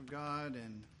God.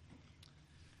 And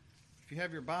if you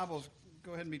have your Bibles,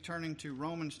 go ahead and be turning to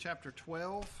Romans chapter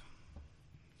 12.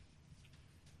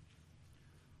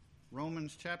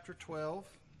 Romans chapter 12.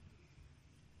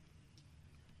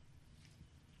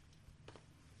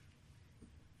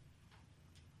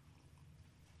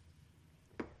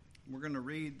 We're going to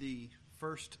read the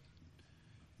first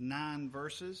 9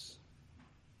 verses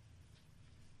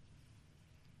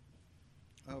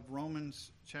of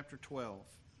Romans chapter 12.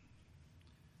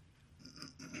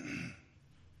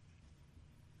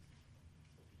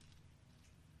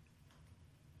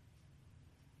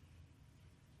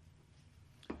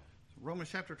 Romans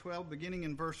chapter 12, beginning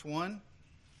in verse 1.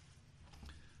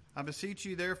 I beseech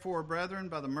you, therefore, brethren,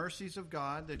 by the mercies of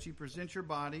God, that you present your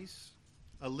bodies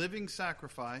a living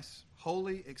sacrifice,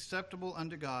 holy, acceptable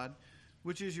unto God,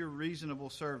 which is your reasonable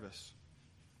service.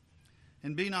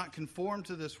 And be not conformed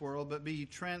to this world, but be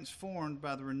transformed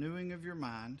by the renewing of your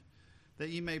mind, that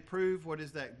ye may prove what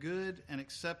is that good and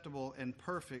acceptable and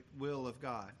perfect will of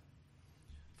God.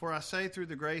 For I say through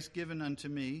the grace given unto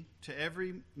me, to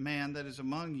every man that is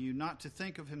among you, not to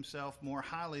think of himself more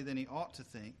highly than he ought to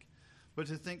think, but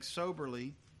to think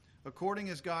soberly, according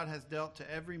as God hath dealt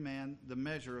to every man the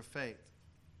measure of faith.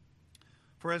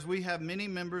 For as we have many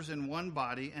members in one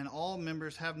body, and all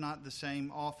members have not the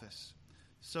same office,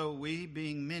 so we,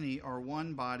 being many, are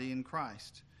one body in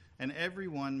Christ, and every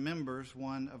one members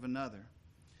one of another.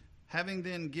 Having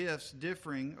then gifts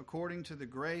differing according to the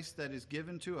grace that is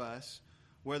given to us,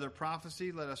 whether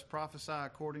prophecy, let us prophesy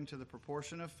according to the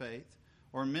proportion of faith,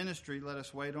 or ministry, let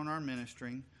us wait on our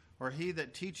ministering, or he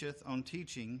that teacheth on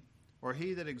teaching, or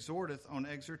he that exhorteth on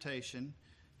exhortation,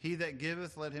 he that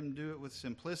giveth, let him do it with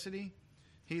simplicity,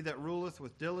 he that ruleth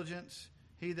with diligence,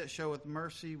 he that showeth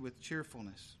mercy with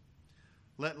cheerfulness.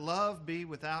 Let love be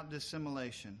without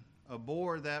dissimulation.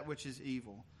 Abhor that which is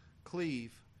evil.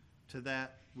 Cleave to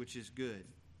that which is good.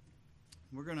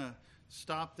 We're going to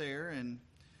stop there, and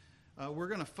we're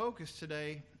going to focus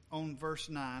today on verse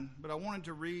 9, but I wanted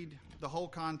to read the whole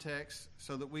context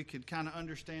so that we could kind of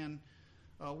understand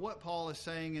what Paul is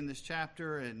saying in this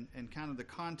chapter and kind of the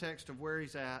context of where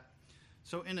he's at.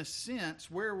 So in a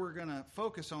sense, where we're going to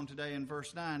focus on today in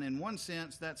verse 9, in one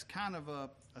sense, that's kind of a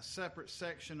separate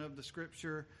section of the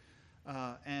Scripture.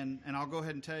 And I'll go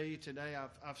ahead and tell you today,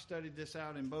 I've studied this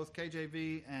out in both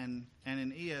KJV and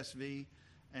in ESV,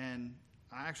 and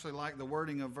I actually like the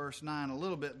wording of verse 9 a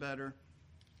little bit better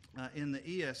in the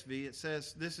ESV. It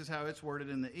says, this is how it's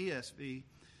worded in the ESV.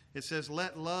 It says,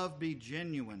 let love be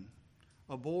genuine,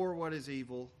 abhor what is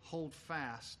evil, hold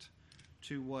fast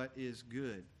to what is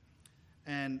good.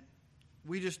 And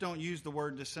we just don't use the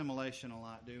word dissimulation a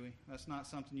lot, do we? That's not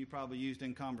something you probably used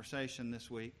in conversation this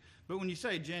week. But when you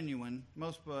say genuine,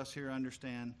 most of us here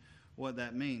understand what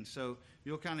that means. So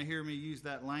you'll kind of hear me use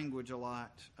that language a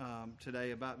lot today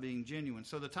about being genuine.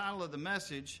 So the title of the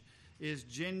message is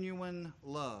Genuine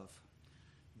Love.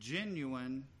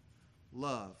 Genuine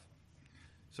love.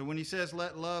 So when he says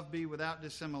let love be without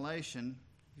dissimulation,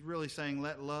 he's really saying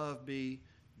let love be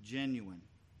genuine.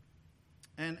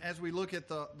 And as we look at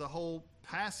the whole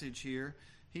passage here,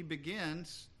 he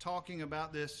begins talking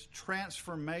about this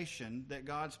transformation that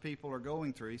God's people are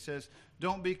going through. He says,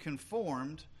 don't be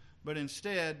conformed, but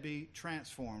instead be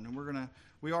transformed. And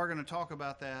we are gonna talk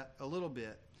about that a little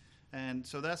bit. And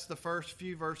so that's the first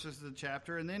few verses of the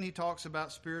chapter. And then he talks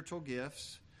about spiritual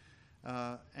gifts,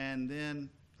 and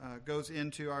then goes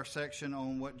into our section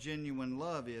on what genuine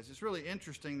love is. It's really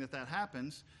interesting that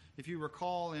happens. If you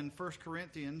recall in 1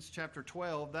 Corinthians chapter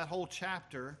 12, that whole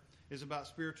chapter is about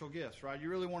spiritual gifts, right? You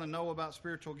really want to know about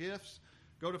spiritual gifts?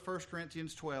 Go to 1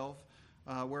 Corinthians 12,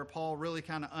 where Paul really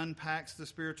kind of unpacks the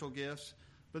spiritual gifts.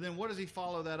 But then what does he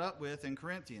follow that up with in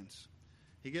Corinthians?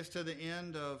 He gets to the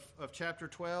end of chapter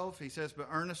 12. He says, but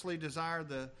earnestly desire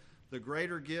the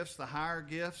greater gifts, the higher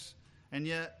gifts, and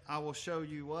yet I will show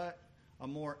you what? A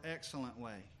more excellent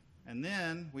way. And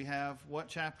then we have what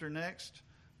chapter next?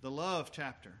 The love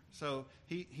chapter. So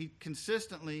he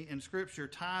consistently in Scripture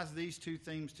ties these two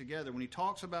themes together. When he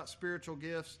talks about spiritual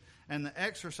gifts and the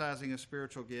exercising of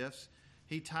spiritual gifts,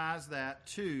 he ties that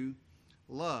to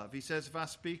love. He says, if I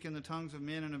speak in the tongues of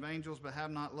men and of angels but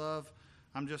have not love,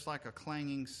 I'm just like a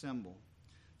clanging cymbal.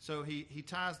 So he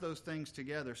ties those things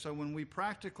together. So when we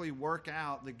practically work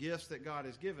out the gifts that God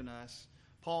has given us,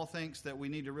 Paul thinks that we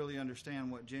need to really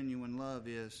understand what genuine love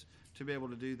is to be able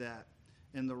to do that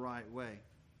in the right way.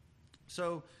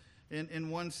 So in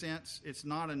one sense, it's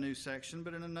not a new section,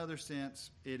 but in another sense,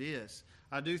 it is.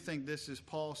 I do think this is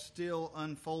Paul still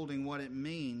unfolding what it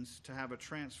means to have a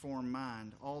transformed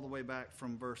mind all the way back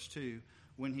from verse 2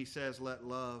 when he says, let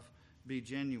love be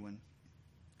genuine.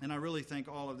 And I really think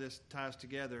all of this ties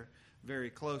together very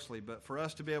closely. But for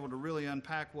us to be able to really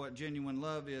unpack what genuine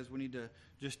love is, we need to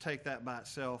just take that by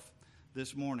itself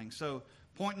this morning. So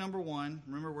point number one,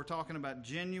 remember we're talking about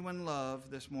genuine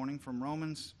love this morning from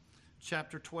Romans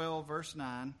chapter 12, verse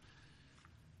 9.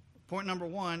 Point number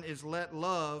one is let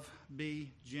love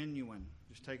be genuine.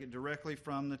 Just take it directly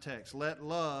from the text. Let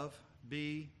love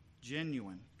be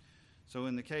genuine. So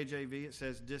in the KJV it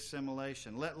says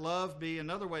dissimulation. Let love be,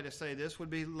 another way to say this would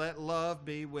be let love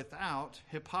be without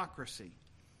hypocrisy.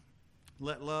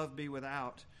 Let love be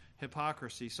without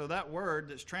hypocrisy. So that word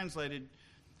that's translated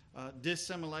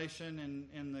dissimulation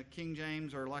in the King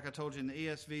James, or like I told you in the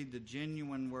ESV, the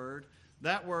genuine word,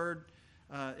 that word,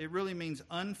 it really means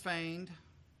unfeigned,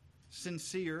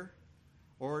 sincere,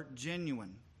 or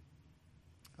genuine.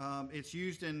 It's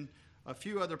used in a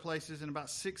few other places, in about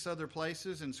 6 other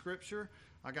places in Scripture.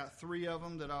 I got 3 of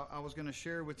them that I was going to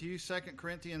share with you. 2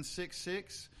 Corinthians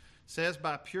 6:6 says,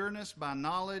 by pureness, by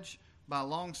knowledge, by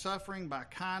long-suffering, by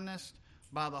kindness,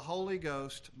 by the Holy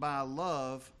Ghost, by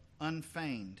love,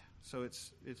 unfeigned. So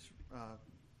it's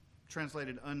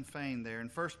translated unfeigned there. In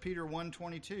 1 Peter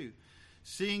 1:22,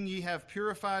 seeing ye have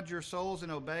purified your souls in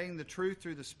obeying the truth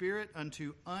through the Spirit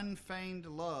unto unfeigned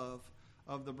love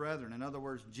of the brethren. In other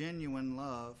words, genuine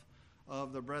love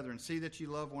of the brethren. See that you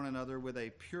love one another with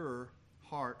a pure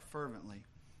heart fervently.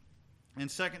 In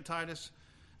 2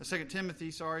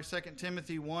 Timothy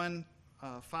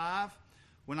 1:5,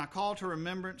 when I call to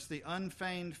remembrance the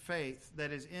unfeigned faith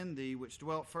that is in thee, which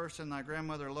dwelt first in thy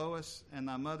grandmother Lois and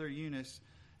thy mother Eunice,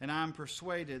 and I am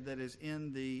persuaded that is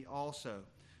in thee also.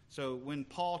 So when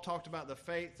Paul talked about the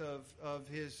faith of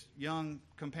his young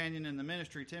companion in the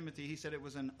ministry, Timothy, he said it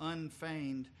was an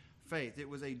unfeigned faith. It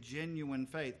was a genuine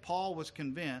faith. Paul was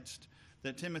convinced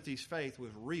that Timothy's faith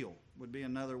was real, would be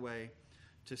another way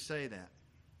to say that.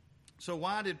 So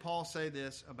why did Paul say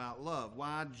this about love?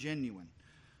 Why genuine?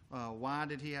 Why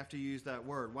did he have to use that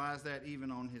word? Why is that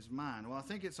even on his mind? Well, I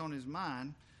think it's on his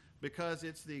mind because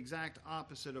it's the exact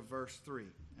opposite of verse 3.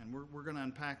 And we're going to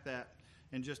unpack that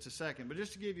in just a second. But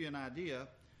just to give you an idea,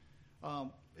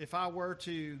 if I were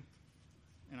to,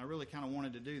 and I really kind of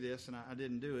wanted to do this and I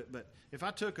didn't do it, but if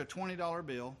I took a $20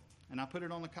 bill and I put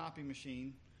it on the copy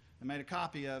machine and made a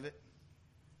copy of it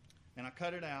and I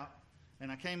cut it out and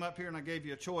I came up here and I gave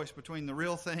you a choice between the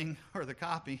real thing or the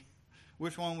copy,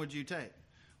 which one would you take?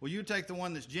 Well, you'd take the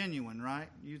one that's genuine, right?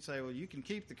 You'd say, well, you can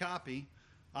keep the copy.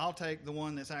 I'll take the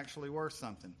one that's actually worth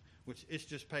something, which it's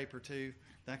just paper too.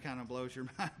 That kind of blows your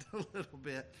mind a little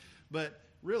bit. But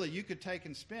really, you could take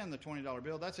and spend the $20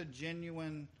 bill. That's a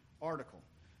genuine article.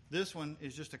 This one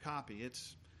is just a copy.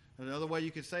 It's another way you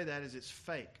could say that is it's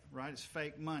fake, right? It's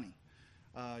fake money.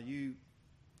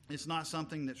 It's not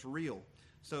something that's real.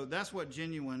 So that's what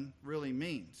genuine really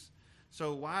means.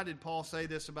 So why did Paul say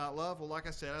this about love? Well, like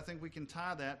I said, I think we can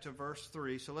tie that to verse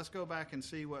 3. So let's go back and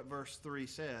see what verse 3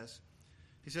 says.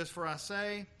 He says, for I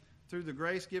say, through the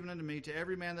grace given unto me, to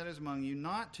every man that is among you,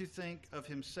 not to think of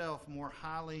himself more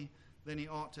highly than he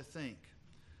ought to think,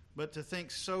 but to think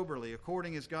soberly,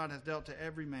 according as God has dealt to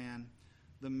every man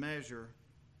the measure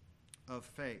of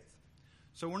faith.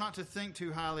 So we're not to think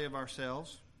too highly of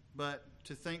ourselves, but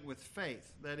to think with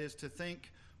faith. That is, to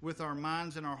think with our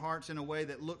minds and our hearts in a way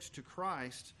that looks to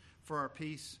Christ for our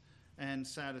peace and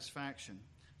satisfaction.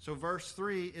 So verse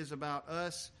 3 is about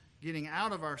us getting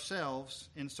out of ourselves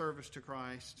in service to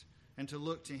Christ and to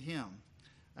look to Him.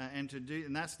 And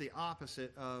that's the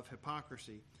opposite of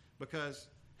hypocrisy, because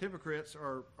hypocrites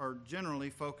are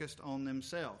generally focused on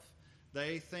themselves.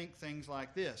 They think things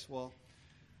like this: well,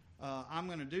 I'm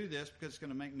going to do this because it's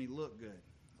going to make me look good.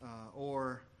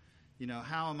 Or,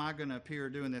 how am I going to appear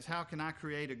doing this? How can I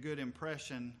create a good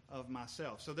impression of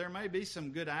myself? So there may be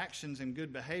some good actions and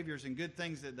good behaviors and good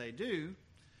things that they do,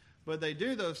 but they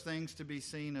do those things to be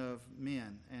seen of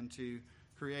men and to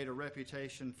create a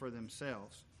reputation for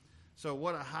themselves. So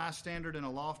what a high standard and a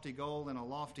lofty goal and a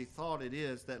lofty thought it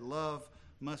is that love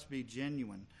must be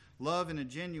genuine. Love in a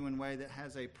genuine way that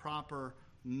has a proper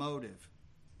motive.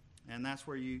 And that's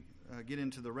where you get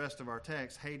into the rest of our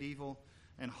text. Hate evil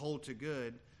and hold to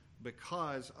good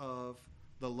because of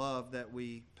the love that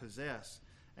we possess.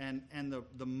 And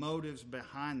the motives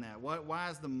behind that.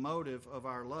 Why is the motive of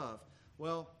our love?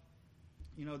 Well,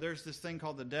 there's this thing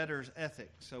called the debtor's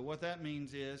ethic. So what that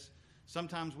means is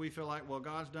sometimes we feel like, well,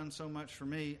 God's done so much for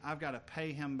me, I've got to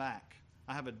pay Him back.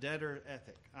 I have a debtor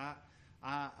ethic.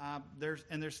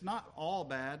 There's not all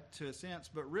bad to a sense,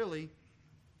 but really,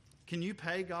 can you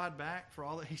pay God back for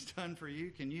all that He's done for you?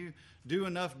 Can you do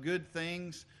enough good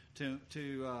things to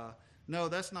no,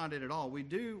 that's not it at all. We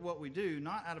do what we do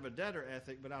not out of a debtor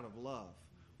ethic, but out of love.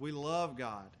 We love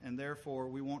God, and therefore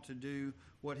we want to do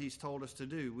what He's told us to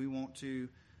do. We want to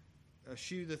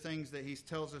eschew the things that He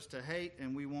tells us to hate,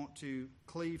 and we want to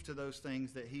cleave to those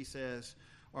things that He says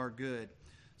are good.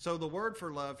 So the word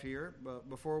for love here,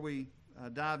 before we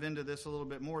dive into this a little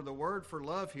bit more, the word for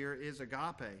love here is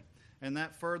agape, and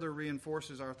that further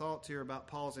reinforces our thoughts here about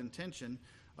Paul's intention.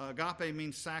 Agape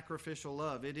means sacrificial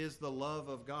love. It is the love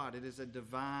of God. It is a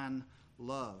divine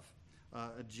love.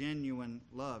 A genuine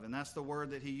love. And that's the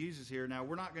word that he uses here. Now,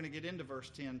 we're not going to get into verse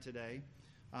 10 today.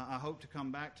 I hope to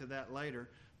come back to that later.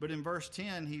 But in verse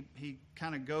 10, he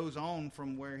kind of goes on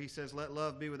from where he says, let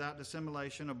love be without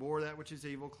dissimulation, abhor that which is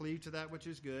evil, cleave to that which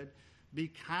is good, be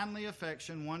kindly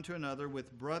affection one to another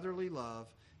with brotherly love,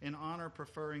 in honor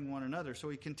preferring one another. So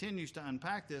he continues to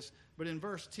unpack this. But in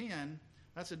verse 10,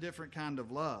 that's a different kind of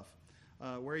love,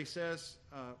 where he says,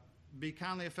 be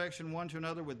kindly affection one to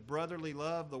another with brotherly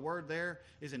love. The word there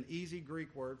is an easy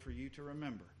Greek word for you to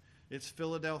remember. It's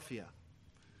Philadelphia.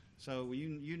 So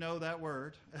you know that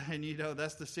word, and you know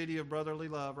that's the city of brotherly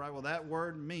love, right? Well, that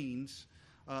word means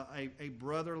a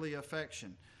brotherly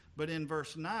affection. But in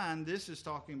verse 9, this is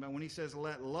talking about when he says,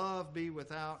 let love be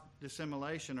without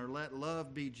dissimulation, or let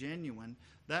love be genuine.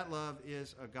 That love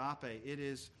is agape. It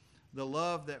is the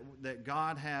love that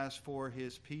God has for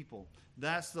His people.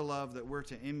 That's the love that we're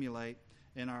to emulate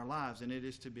in our lives, and it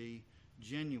is to be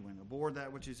genuine. Abhor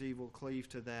that which is evil, cleave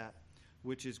to that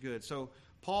which is good. So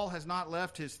Paul has not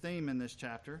left his theme in this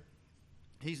chapter.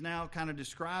 He's now kind of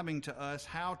describing to us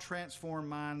how transformed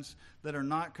minds that are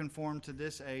not conformed to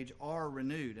this age are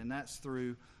renewed, and that's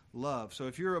through love. So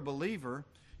if you're a believer,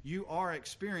 you are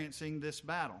experiencing this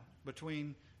battle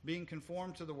between being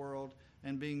conformed to the world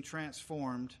and being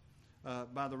transformed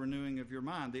by the renewing of your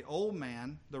mind. The old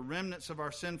man, the remnants of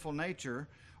our sinful nature,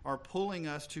 are pulling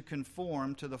us to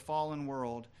conform to the fallen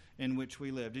world in which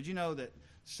we live. Did you know that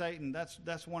Satan,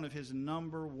 that's one of his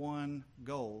number one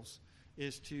goals,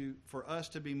 is for us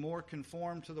to be more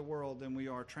conformed to the world than we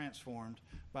are transformed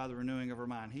by the renewing of our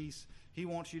mind. He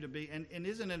wants you to be, and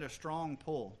isn't it a strong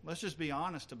pull? Let's just be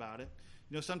honest about it.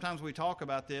 You know, sometimes we talk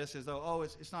about this as though,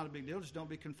 it's not a big deal, just don't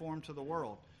be conformed to the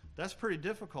world. That's pretty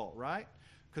difficult, right?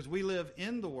 Because we live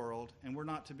in the world, and we're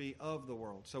not to be of the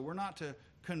world. So we're not to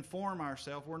conform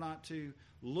ourselves. We're not to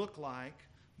look like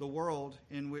the world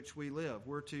in which we live.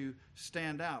 We're to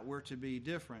stand out. We're to be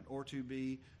different, or to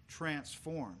be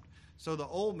transformed. So the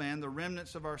old man, the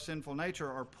remnants of our sinful nature,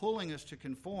 are pulling us to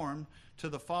conform to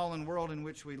the fallen world in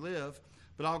which we live.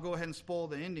 But I'll go ahead and spoil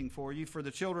the ending for you. For the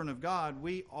children of God,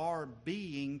 we are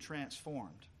being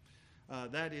transformed.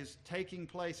 That is taking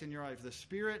place in your life. The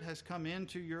Spirit has come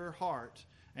into your heart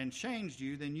and changed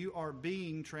you, then you are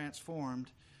being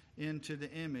transformed into the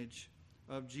image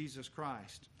of Jesus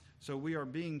Christ. So we are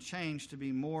being changed to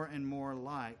be more and more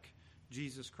like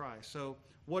Jesus Christ. So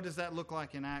what does that look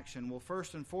like in action? Well,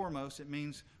 first and foremost, it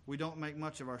means we don't make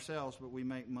much of ourselves, but we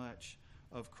make much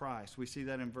of Christ. We see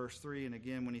that in verse 3, and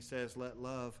again when he says, let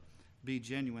love be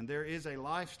genuine. There is a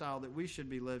lifestyle that we should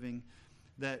be living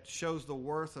that shows the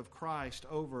worth of Christ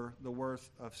over the worth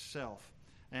of self.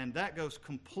 And that goes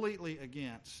completely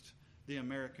against the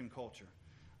American culture.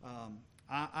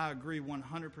 I agree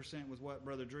 100% with what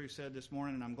Brother Drew said this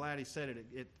morning, and I'm glad he said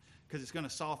it because it's going to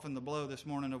soften the blow this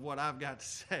morning of what I've got to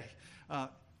say.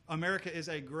 America is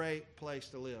a great place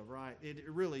to live, right? It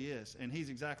really is, and he's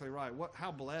exactly right.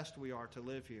 How blessed we are to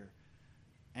live here.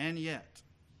 And yet,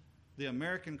 the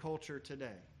American culture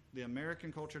today,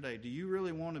 do you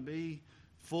really want to be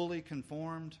fully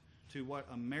conformed to what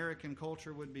American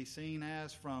culture would be seen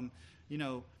as from,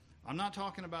 I'm not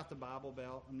talking about the Bible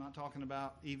Belt. I'm not talking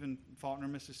about even Faulkner,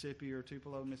 Mississippi or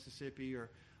Tupelo, Mississippi,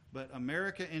 but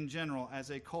America in general as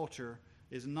a culture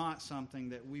is not something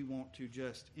that we want to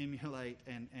just emulate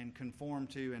and conform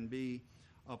to and be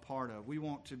a part of. We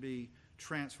want to be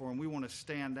transformed. We want to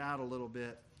stand out a little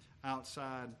bit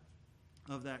outside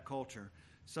of that culture.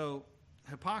 So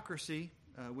hypocrisy,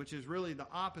 which is really the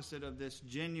opposite of this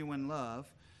genuine love,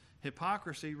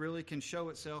 hypocrisy really can show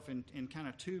itself in kind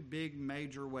of two big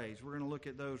major ways. We're going to look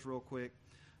at those real quick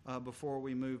before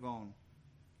we move on.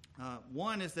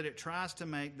 One is that it tries to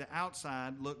make the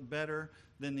outside look better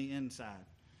than the inside.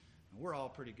 We're all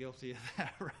pretty guilty of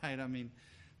that, right? I mean,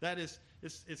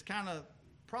 it's kind of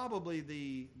probably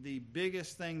the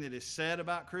biggest thing that is said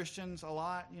about Christians a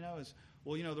lot, is,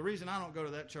 the reason I don't go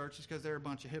to that church is because they're a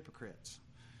bunch of hypocrites.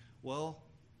 Well,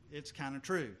 it's kind of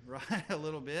true, right? A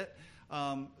little bit.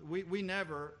 We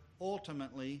never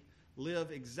ultimately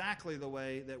live exactly the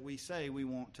way that we say we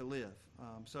want to live.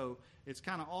 So it's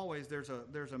kind of always there's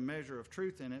a measure of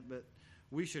truth in it, but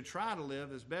we should try to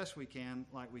live as best we can,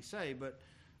 like we say. But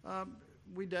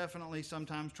we definitely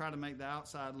sometimes try to make the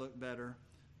outside look better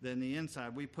than the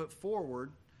inside. We put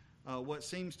forward what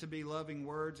seems to be loving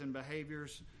words and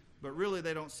behaviors, but really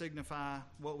they don't signify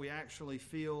what we actually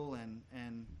feel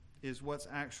and is what's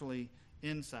actually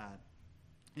inside.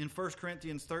 In 1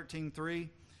 Corinthians 13:3,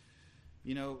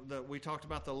 that we talked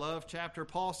about the love chapter,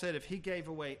 Paul said if he gave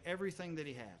away everything that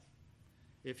he had,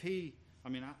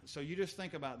 so you just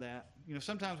think about that.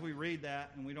 Sometimes we read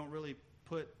that and we don't really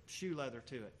put shoe leather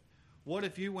to it. What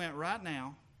if you went right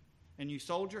now and you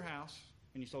sold your house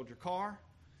and you sold your car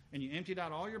and you emptied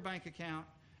out all your bank account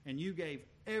and you gave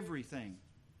everything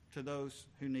to those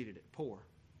who needed it, poor,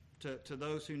 to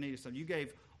those who needed something. You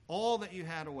gave all that you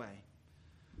had away.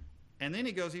 And then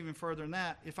he goes even further than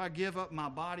that. If I give up my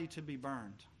body to be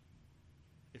burned,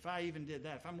 if I even did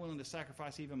that, if I'm willing to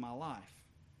sacrifice even my life,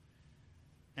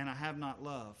 and I have not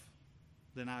love,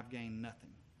 then I've gained nothing.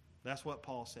 That's what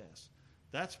Paul says.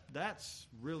 That's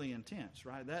really intense,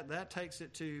 right? That takes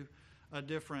it to a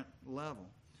different level.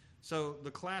 So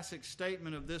the classic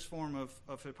statement of this form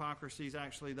of hypocrisy is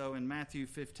actually, though, in Matthew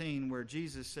 15, where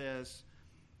Jesus says,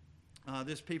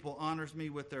 this people honors me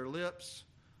with their lips,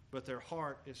 but their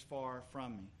heart is far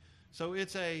from me. So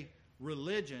it's a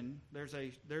religion. There's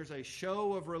a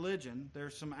show of religion.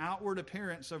 There's some outward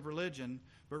appearance of religion,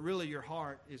 but really your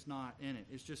heart is not in it.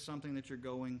 It's just something that you're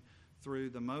going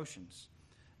through the motions.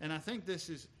 And I think this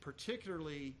is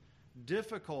particularly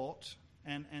difficult,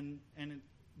 and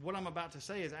what I'm about to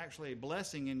say is actually a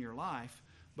blessing in your life,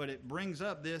 but it brings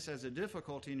up this as a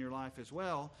difficulty in your life as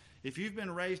well. If you've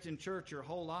been raised in church your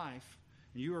whole life,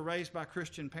 and you were raised by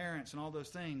Christian parents and all those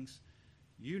things,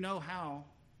 you know how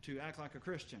to act like a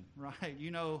Christian, right?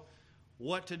 You know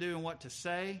what to do and what to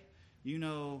say. You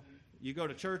know, you go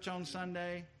to church on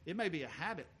Sunday. It may be a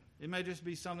habit. It may just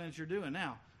be something that you're doing.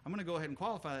 Now, I'm going to go ahead and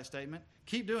qualify that statement.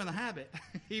 Keep doing the habit,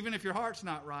 even if your heart's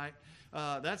not right.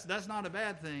 That's not a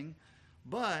bad thing,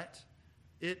 but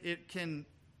it can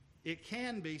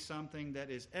be something that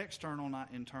is external, not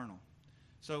internal.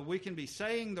 So we can be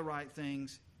saying the right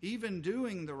things, even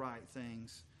doing the right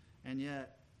things, and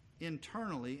yet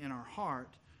internally in our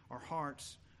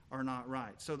hearts are not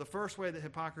right. So the first way that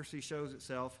hypocrisy shows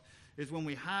itself is when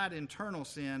we hide internal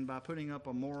sin by putting up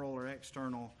a moral or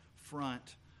external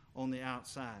front on the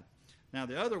outside. Now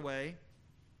the other way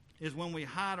is when we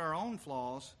hide our own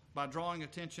flaws by drawing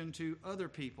attention to other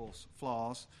people's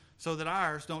flaws so that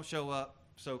ours don't show up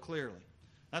so clearly.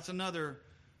 That's another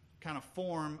kind of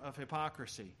form of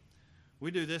hypocrisy. We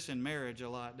do this in marriage a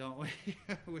lot, don't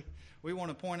we? we want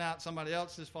to point out somebody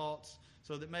else's faults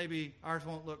so that maybe ours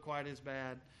won't look quite as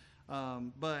bad.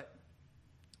 But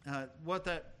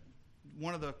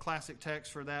one of the classic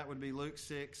texts for that would be Luke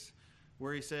 6,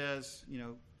 where he says,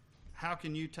 how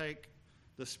can you take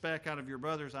the speck out of your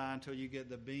brother's eye until you get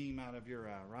the beam out of your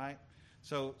eye, right?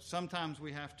 So sometimes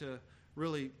we have to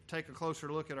really take a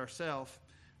closer look at ourselves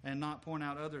and not point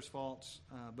out others' faults,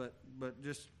 but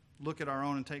just look at our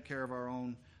own and take care of our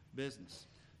own business.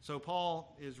 So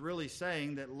Paul is really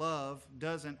saying that love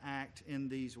doesn't act in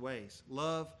these ways.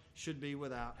 Love should be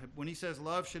when he says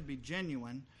love should be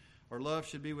genuine, or love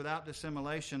should be without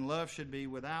dissimulation, love should be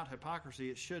without hypocrisy,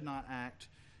 it should not act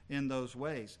in those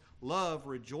ways. Love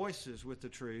rejoices with the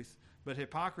truth, but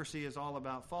hypocrisy is all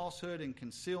about falsehood and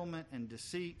concealment and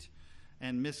deceit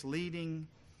and misleading.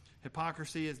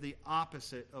 Hypocrisy is the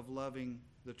opposite of loving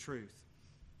the truth.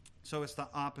 So it's the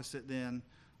opposite then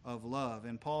of love.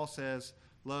 And Paul says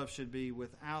love should be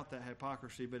without that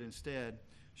hypocrisy, but instead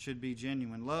should be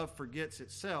genuine. Love forgets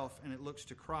itself and it looks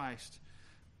to Christ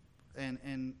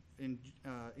and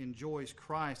enjoys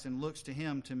Christ and looks to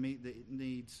him to meet the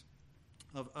needs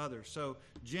of others. So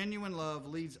genuine love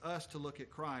leads us to look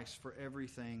at Christ for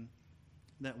everything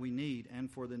that we need and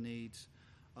for the needs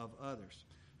of others.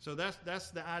 So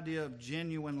that's the idea of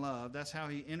genuine love. That's how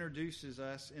he introduces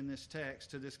us in this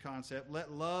text to this concept.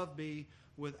 Let love be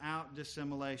without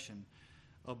dissimulation.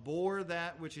 Abhor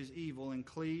that which is evil and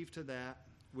cleave to that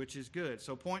which is good.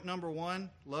 So point number 1,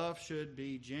 love should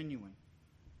be genuine.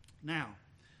 Now,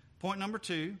 point number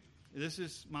 2, this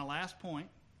is my last point.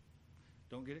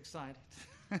 Don't get excited.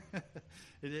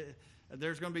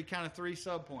 There's going to be kind of 3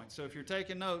 subpoints. So if you're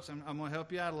taking notes, I'm going to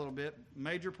help you out a little bit.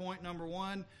 Major point number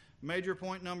 1. Major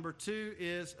point number 2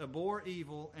 is abhor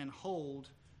evil and hold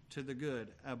to the good.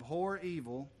 Abhor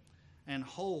evil and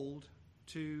hold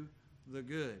to the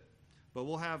good. But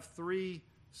we'll have 3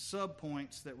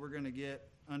 subpoints that we're going to get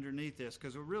underneath this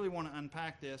because we really want to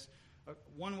unpack this.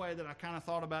 One way that I kind of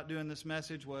thought about doing this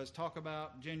message was talk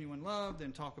about genuine love,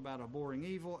 then talk about abhorring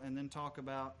evil, and then talk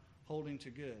about holding to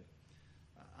good.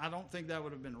 I don't think that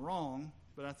would have been wrong,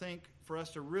 but I think for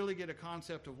us to really get a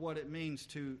concept of what it means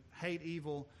to hate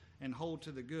evil and hold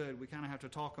to the good, we kind of have to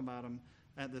talk about them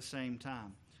at the same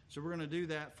time. So we're going to do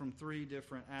that from three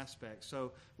different aspects.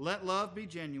 So let love be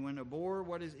genuine, abhor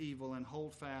what is evil, and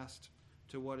hold fast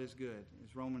to what is good.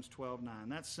 It's Romans 12:9.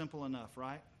 That's simple enough,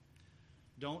 right?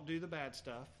 Don't do the bad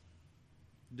stuff.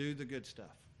 Do the good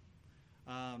stuff.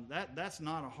 That's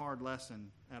not a hard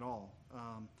lesson at all.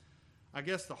 I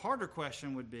guess the harder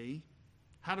question would be,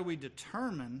 how do we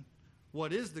determine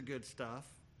what is the good stuff,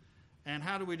 and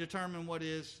how do we determine what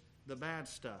is the bad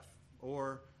stuff,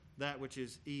 or that which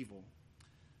is evil?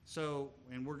 So,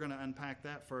 and we're going to unpack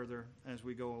that further as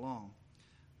we go along.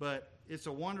 But it's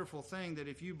a wonderful thing that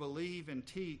if you believe and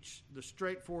teach the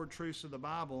straightforward truths of the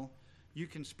Bible, you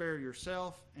can spare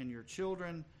yourself and your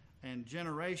children and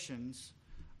generations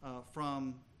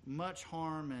from much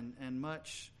harm and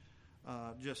much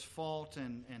just fault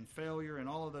and failure and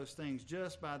all of those things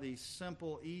just by these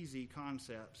simple, easy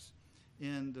concepts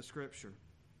in the Scripture.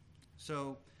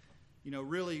 So,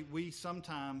 really, we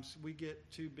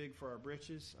get too big for our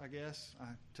britches, I guess,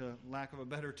 to lack of a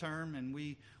better term, and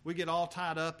we get all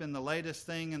tied up in the latest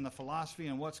thing in the philosophy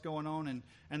and what's going on,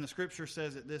 and the Scripture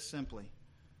says it this simply: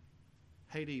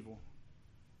 hate evil,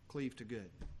 cleave to good.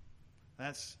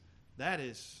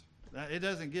 It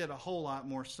doesn't get a whole lot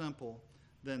more simple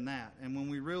than that. And when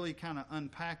we really kind of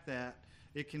unpack that,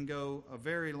 it can go a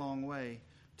very long way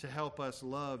to help us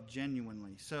love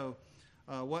genuinely. So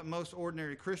what most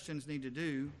ordinary Christians need to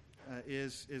do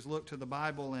is look to the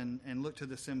Bible and look to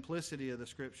the simplicity of the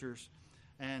Scriptures.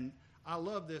 And I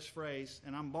love this phrase,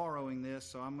 and I'm borrowing this,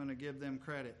 so I'm going to give them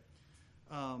credit.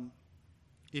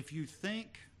 If you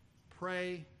think,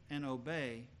 pray, and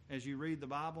obey as you read the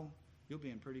Bible, you'll be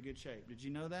in pretty good shape. Did you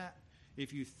know that?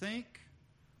 If you think,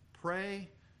 pray,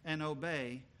 and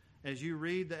obey as you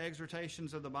read the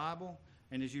exhortations of the Bible,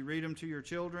 and as you read them to your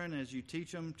children, as you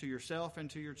teach them to yourself and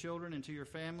to your children and to your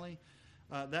family,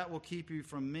 that will keep you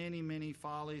from many, many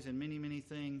follies and many, many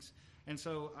things. And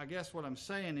so I guess what I'm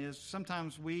saying is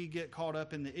sometimes we get caught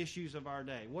up in the issues of our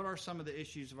day. What are some of the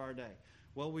issues of our day?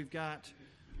 Well, we've got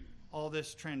all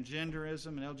this transgenderism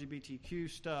and LGBTQ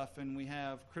stuff, and we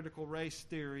have critical race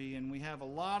theory, and we have a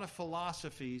lot of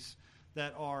philosophies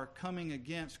that are coming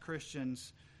against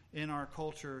Christians in our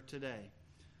culture today.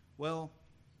 Well,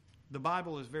 the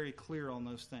Bible is very clear on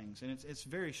those things, and it's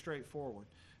very straightforward.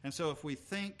 And so if we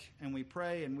think and we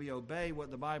pray and we obey what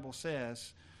the Bible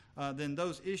says, then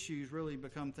those issues really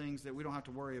become things that we don't have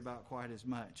to worry about quite as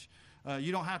much.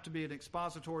 You don't have to be an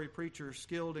expository preacher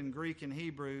skilled in Greek and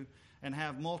Hebrew and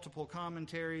have multiple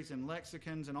commentaries and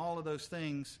lexicons and all of those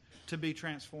things to be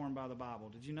transformed by the Bible.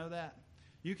 Did you know that?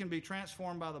 You can be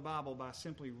transformed by the Bible by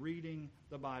simply reading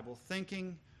the Bible,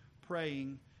 thinking,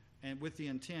 praying, and with the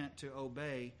intent to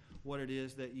obey what it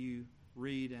is that you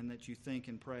read and that you think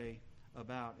and pray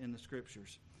about in the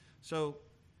Scriptures. So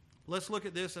let's look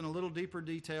at this in a little deeper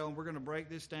detail, and we're going to break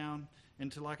this down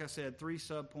into, like I said, 3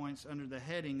 subpoints under the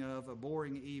heading of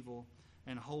abhorring evil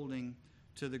and holding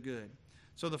to the good.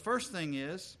 So the first thing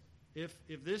is, if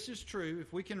this is true,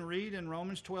 if we can read in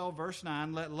Romans 12, verse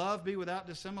 9, let love be without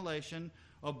dissimulation,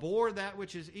 abhor that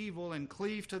which is evil, and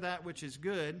cleave to that which is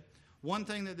good. One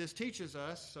thing that this teaches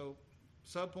us, so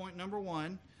subpoint number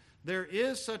 1, there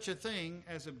is such a thing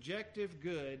as objective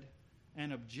good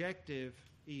and objective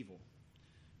evil.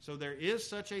 So there is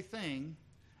such a thing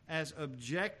as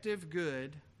objective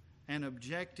good and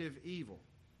objective evil.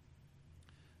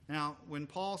 Now, when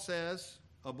Paul says,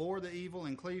 abhor the evil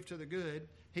and cleave to the good,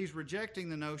 he's rejecting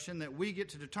the notion that we get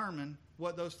to determine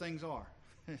what those things are.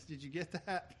 Did you get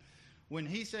that? When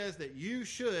he says that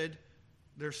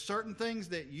there's certain things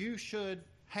that you should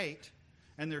hate,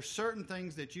 and there's certain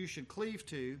things that you should cleave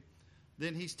to,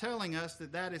 then he's telling us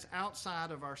that that is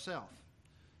outside of ourself.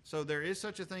 So there is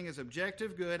such a thing as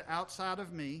objective good outside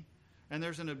of me, and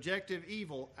there's an objective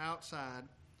evil outside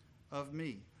of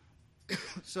me.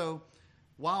 So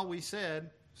while we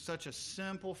said such a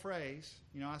simple phrase,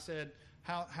 I said,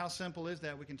 how simple is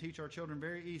that? We can teach our children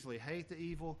very easily. Hate the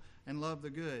evil and love the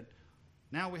good.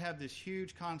 Now we have this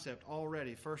huge concept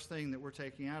already, first thing that we're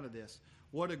taking out of this.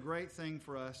 What a great thing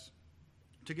for us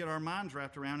to get our minds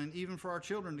wrapped around, and even for our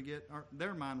children to get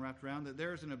their mind wrapped around, that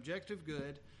there's an objective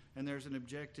good and there's an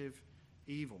objective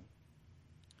evil.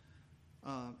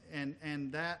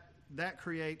 And that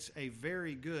creates a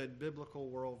very good biblical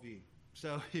worldview.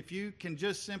 So if you can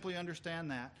just simply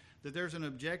understand that there's an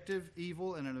objective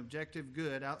evil and an objective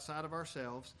good outside of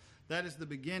ourselves, that is the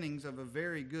beginnings of a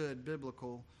very good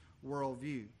biblical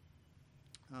worldview.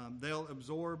 They'll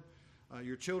absorb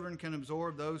Your children can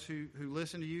absorb, those who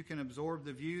listen to you can absorb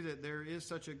the view that there is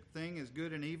such a thing as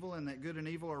good and evil, and that good and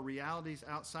evil are realities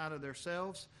outside of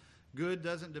themselves. Good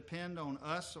doesn't depend on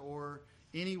us or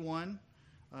anyone.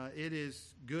 It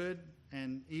is good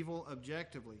and evil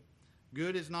objectively.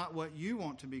 Good is not what you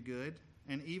want to be good,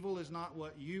 and evil is not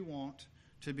what you want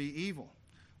to be evil.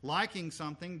 Liking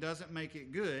something doesn't make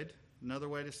it good, another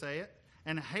way to say it,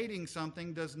 and hating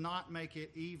something does not make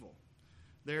it evil.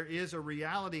 There is a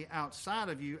reality outside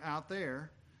of you out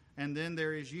there, and then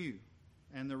there is you.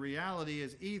 And the reality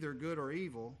is either good or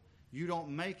evil. You don't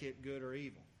make it good or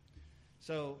evil.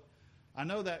 So I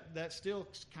know that still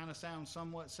kind of sounds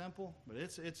somewhat simple, but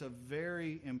it's a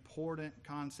very important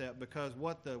concept, because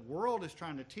what the world is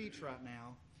trying to teach right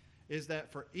now is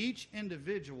that for each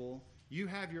individual, you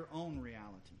have your own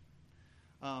reality.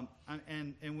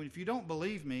 And if you don't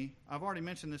believe me, I've already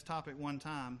mentioned this topic one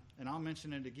time, and I'll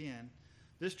mention it again.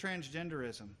 This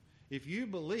transgenderism, if you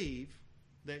believe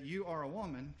that you are a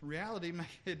woman, reality,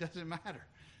 it doesn't matter.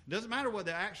 It doesn't matter what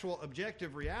the actual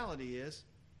objective reality is.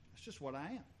 It's just what I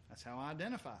am. That's how I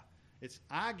identify.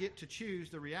 I get to choose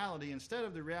the reality instead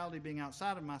of the reality being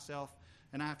outside of myself,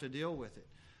 and I have to deal with it.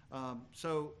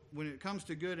 So when it comes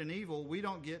to good and evil, we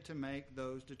don't get to make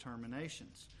those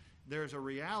determinations. There's a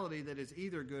reality that is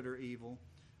either good or evil,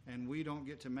 and we don't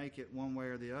get to make it one way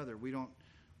or the other. We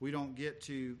don't get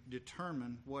to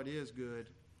determine what is good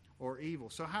or evil.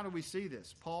 So how do we see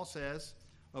this? Paul says,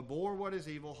 abhor what is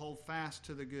evil, hold fast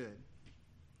to the good.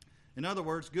 In other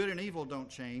words, good and evil don't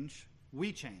change.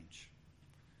 We change.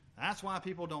 That's why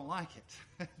people don't like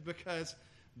it, because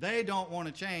they don't want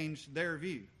to change their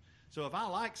view. So if I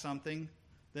like something,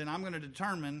 then I'm going to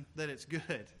determine that it's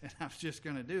good, and I'm just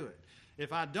going to do it.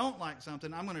 If I don't like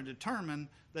something, I'm going to determine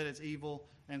that it's evil,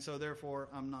 and so therefore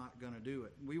I'm not going to do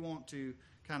it. We want to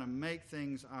kind of make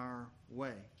things our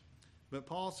way. But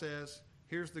Paul says,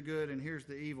 here's the good and here's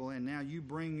the evil, and now you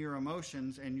bring your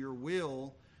emotions and your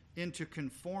will into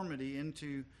conformity,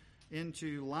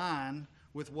 into line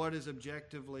with what is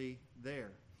objectively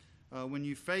there. When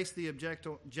you face the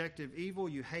objective evil,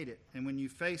 you hate it. And when you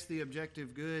face the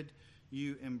objective good,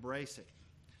 you embrace it.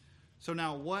 So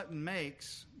now what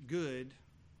makes good,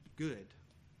 good?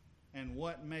 And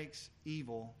what makes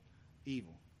evil,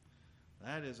 evil?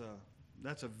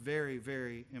 That's a very,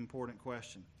 very important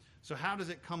question. So how does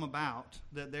it come about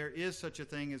that there is such a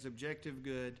thing as objective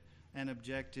good and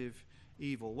objective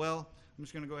evil? Well, I'm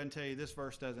just going to go ahead and tell you this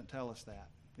verse doesn't tell us that.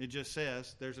 It just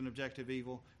says there's an objective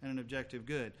evil and an objective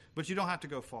good. But you don't have to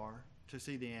go far to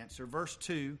see the answer. Verse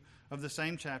 2 of the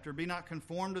same chapter, be not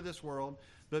conformed to this world,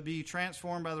 but be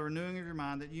transformed by the renewing of your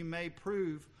mind, that you may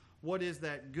prove what is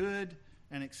that good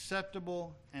and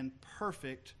acceptable and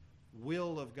perfect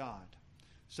will of God.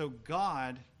 So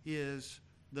God is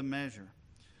the measure.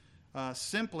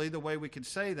 Simply, the way we could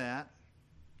say that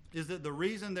is that the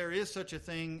reason there is such a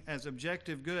thing as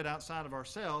objective good outside of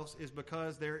ourselves is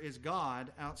because there is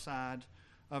God outside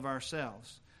of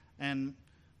ourselves. And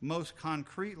most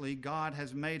concretely, God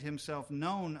has made himself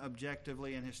known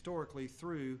objectively and historically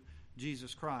through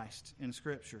Jesus Christ in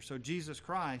Scripture. So Jesus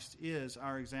Christ is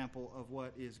our example of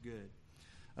what is good.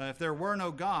 If there were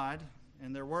no God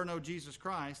and there were no Jesus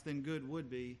Christ, then good would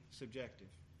be subjective.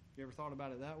 You ever thought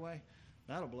about it that way?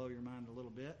 That'll blow your mind a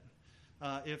little bit.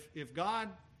 If God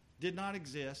did not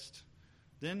exist,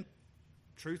 then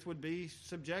truth would be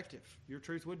subjective. Your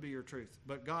truth would be your truth.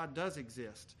 But God does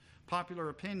exist. Popular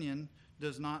opinion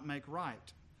does not make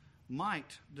right.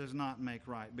 Might does not make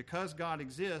right. Because God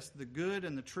exists, the good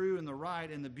and the true and the right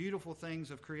and the beautiful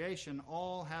things of creation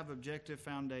all have objective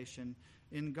foundation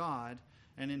in God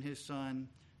and in his Son,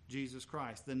 Jesus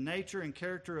Christ. The nature and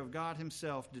character of God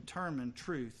himself determine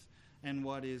truth and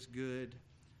what is good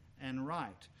and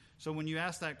right. So when you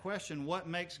ask that question, what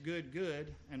makes good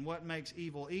good and what makes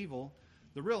evil evil,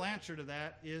 the real answer to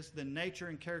that is the nature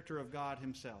and character of God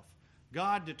himself.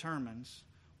 God determines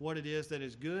what it is that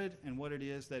is good and what it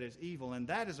is that is evil, and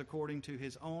that is according to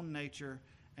his own nature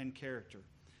and character.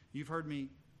 You've heard me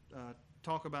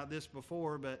talk about this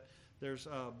before, but there's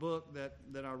a book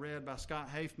that I read by Scott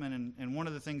Hafeman, and one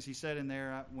of the things he said in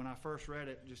there, when I first read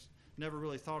it, just never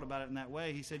really thought about it in that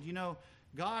way. He said,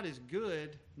 God is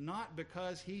good not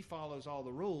because he follows all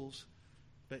the rules,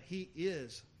 but he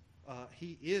is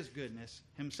goodness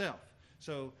himself.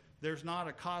 So there's not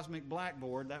a cosmic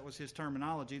blackboard. That was his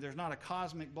terminology. There's not a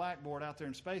cosmic blackboard out there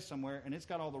in space somewhere, and it's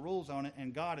got all the rules on it,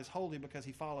 and God is holy because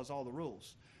he follows all the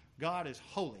rules. God is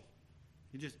holy.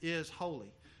 He just is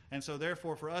holy. And so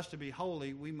therefore, for us to be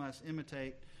holy, we must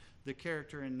imitate the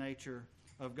character and nature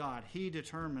of God. He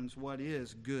determines what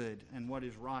is good and what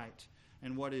is right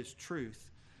and what is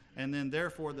truth. And then,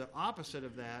 therefore, the opposite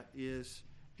of that is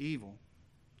evil.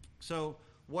 So,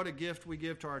 what a gift we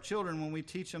give to our children when we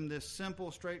teach them this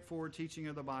simple, straightforward teaching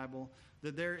of the Bible,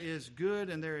 that there is good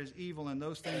and there is evil, and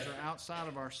those things are outside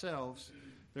of ourselves.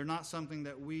 They're not something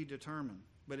that we determine,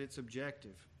 but it's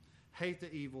objective. Hate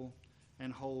the evil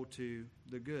and hold to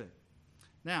the good.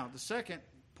 Now, the second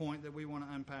point that we want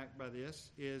to unpack by this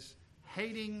is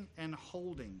hating and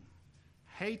holding.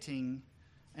 Hating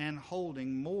and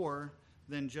holding more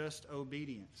than just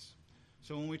obedience.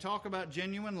 So when we talk about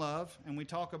genuine love and we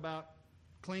talk about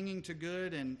clinging to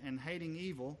good and hating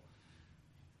evil,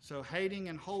 so hating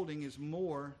and holding is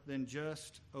more than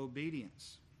just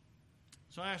obedience.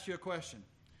 So I ask you a question.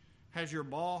 Has your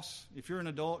boss, if you're an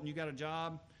adult and you got a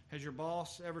job, has your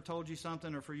boss ever told you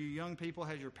something? Or for you young people,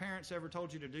 has your parents ever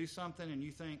told you to do something and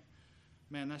you think,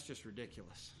 man, that's just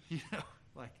ridiculous?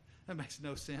 Like that makes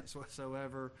no sense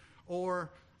whatsoever.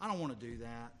 Or I don't want to do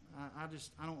that.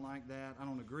 I don't like that. I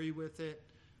don't agree with it.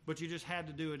 But you just had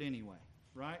to do it anyway,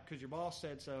 right? Because your boss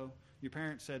said so. Your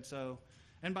parents said so.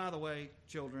 And by the way,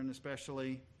 children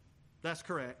especially, that's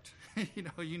correct.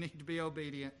 You need to be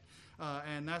obedient.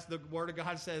 And that's the Word of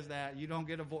God says that. You don't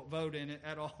get a vote in it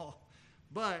at all.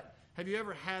 But have you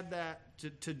ever had that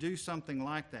to do something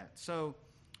like that? So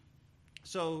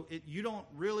you don't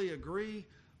really agree,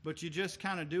 but you just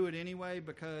kind of do it anyway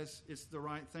because it's the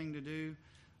right thing to do.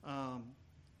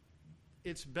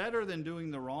 It's better than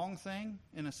doing the wrong thing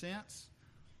in a sense,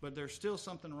 but there's still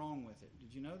something wrong with it.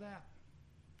 Did you know that?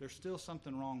 There's still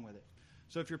something wrong with it.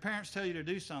 So if your parents tell you to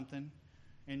do something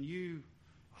and you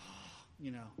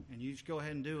just go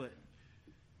ahead and do it,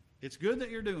 it's good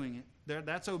that you're doing it.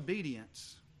 That's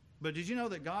obedience. But did you know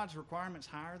that God's requirement's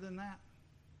higher than that?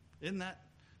 Isn't that,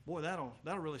 boy, that'll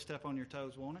really step on your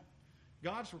toes, won't it?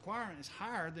 God's requirement is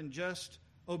higher than just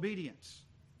obedience.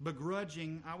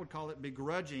 Begrudging, I would call it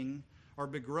begrudging or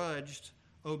begrudged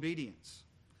obedience.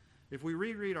 If we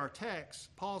reread our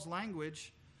text, Paul's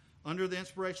language under the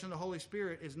inspiration of the Holy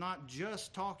Spirit is not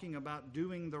just talking about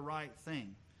doing the right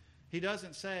thing. He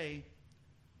doesn't say,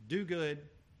 do good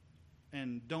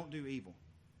and don't do evil.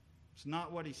 It's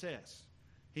not what he says.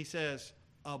 He says,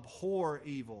 abhor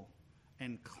evil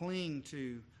and cling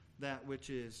to that which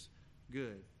is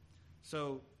good.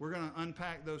 So we're going to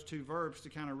unpack those two verbs to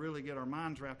kind of really get our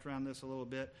minds wrapped around this a little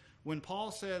bit. When Paul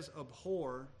says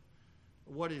abhor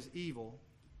what is evil,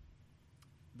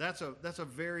 that's a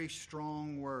very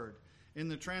strong word. In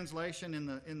the translation,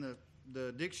 in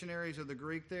the dictionaries of the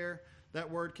Greek there,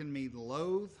 that word can mean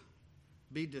loathe,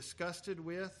 be disgusted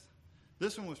with.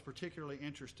 This one was particularly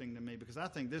interesting to me because I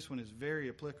think this one is very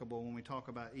applicable when we talk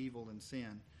about evil and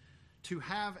sin. To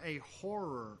have a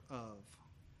horror of.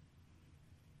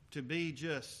 To be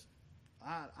just,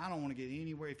 I don't want to get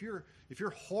anywhere. If you're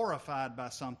horrified by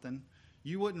something,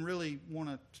 you wouldn't really want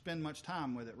to spend much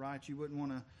time with it, right? You wouldn't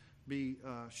want to be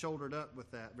shouldered up with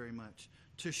that very much.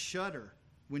 To shudder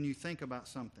when you think about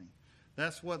something.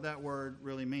 That's what that word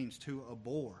really means, to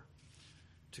abhor.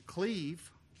 To cleave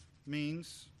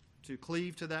means to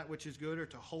cleave to that which is good or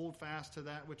to hold fast to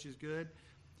that which is good.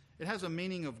 It has a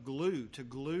meaning of glue, to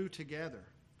glue together,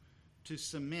 to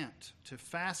cement, to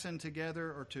fasten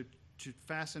together or to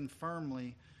fasten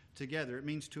firmly together. It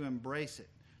means to embrace it,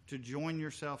 to join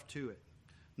yourself to it,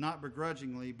 not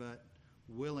begrudgingly but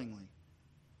willingly.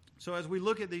 So as we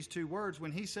look at these two words,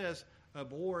 when he says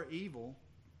abhor evil,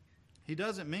 he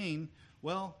doesn't mean,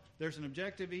 well, there's an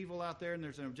objective evil out there and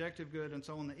there's an objective good, and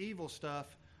so on the evil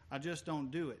stuff, I just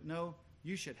don't do it. No,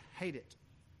 you should hate it.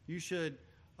 You should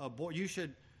abhor. You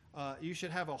should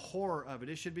have a horror of it.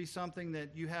 It should be something that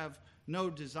you have no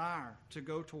desire to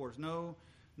go towards, no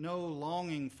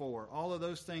longing for. All of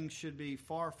those things should be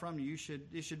far from you.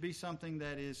 It should be something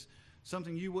that is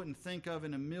something you wouldn't think of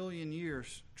in a million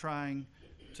years trying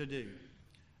to do.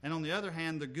 And on the other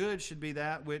hand, the good should be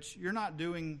that which you're not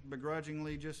doing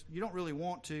begrudgingly, just you don't really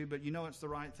want to, but you know it's the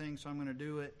right thing, so I'm going to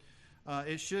do it.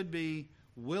 It should be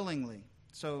willingly.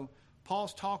 So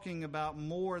Paul's talking about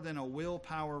more than a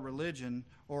willpower religion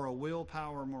or a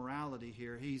willpower morality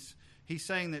here. He's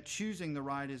saying that choosing the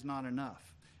right is not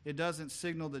enough. It doesn't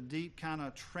signal the deep kind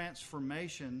of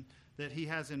transformation that he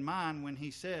has in mind when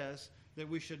he says that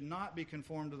we should not be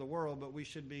conformed to the world, but we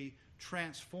should be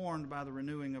transformed by the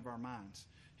renewing of our minds.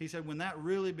 He said when that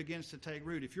really begins to take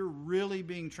root, if you're really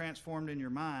being transformed in your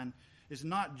mind, it's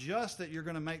not just that you're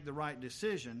going to make the right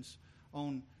decisions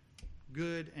on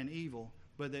good and evil,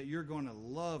 but that you're going to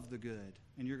love the good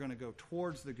and you're going to go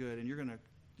towards the good and you're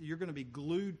going to be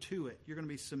glued to it. You're going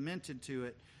to be cemented to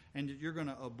it, and you're going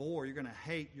to abhor, you're going to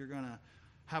hate, you're going to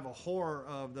have a horror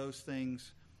of those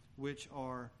things which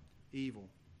are evil.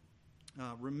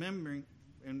 Remembering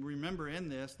And remember in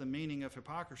this the meaning of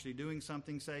hypocrisy, doing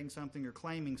something, saying something, or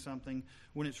claiming something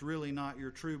when it's really not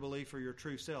your true belief or your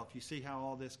true self. You see how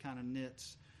all this kind of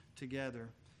knits together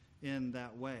in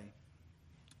that way.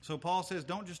 So Paul says,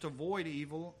 don't just avoid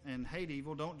evil and hate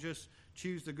evil. Don't just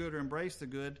choose the good or embrace the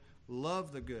good.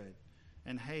 Love the good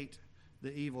and hate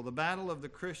the evil. The battle of the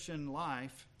Christian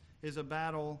life is a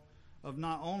battle of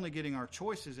not only getting our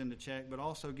choices into check, but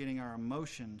also getting our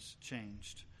emotions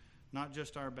changed. Not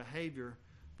just our behavior,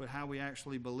 but how we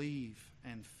actually believe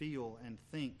and feel and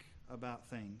think about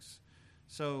things.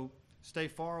 So stay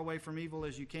far away from evil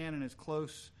as you can and as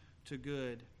close to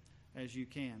good as you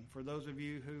can. For those of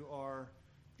you who are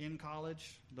in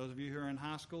college, those of you who are in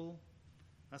high school,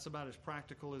 that's about as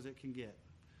practical as it can get.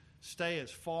 Stay as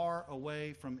far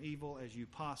away from evil as you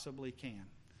possibly can.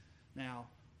 Now,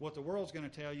 what the world's going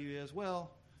to tell you is,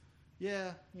 well,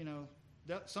 yeah,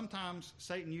 sometimes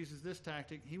Satan uses this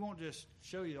tactic. He won't just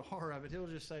show you the horror of it. He'll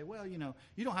just say, well, you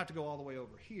don't have to go all the way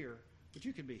over here, but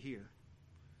you could be here.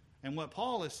 And what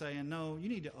Paul is saying, no, you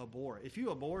need to abhor it. If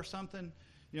you abhor something,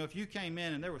 if you came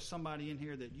in and there was somebody in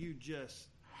here that you just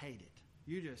hated,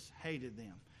 you just hated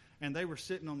them, and they were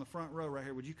sitting on the front row right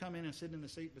here, would you come in and sit in the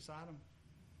seat beside them?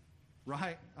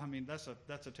 Right? I mean, that's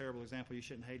a terrible example. You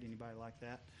shouldn't hate anybody like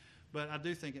that. But I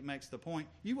do think it makes the point.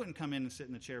 You wouldn't come in and sit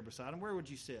in the chair beside them. Where would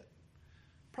you sit?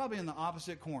 Probably in the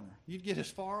opposite corner. You'd get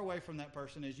as far away from that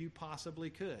person as you possibly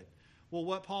could. Well,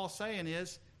 what Paul's saying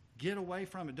is, get away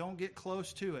from it. Don't get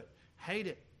close to it. Hate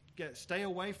it. Stay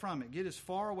away from it. Get as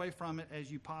far away from it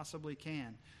as you possibly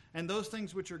can. And those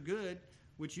things which are good,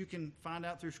 which you can find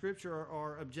out through Scripture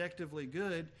are objectively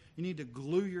good, you need to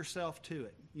glue yourself to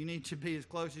it. You need to be as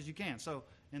close as you can. So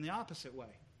in the opposite way.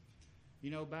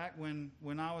 Back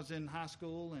when I was in high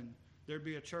school and there'd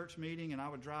be a church meeting and I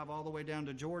would drive all the way down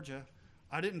to Georgia,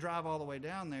 I didn't drive all the way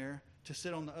down there to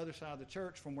sit on the other side of the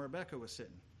church from where Becca was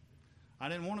sitting. I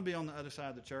didn't want to be on the other side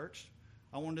of the church.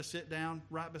 I wanted to sit down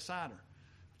right beside her.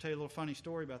 I'll tell you a little funny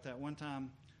story about that. One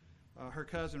time, her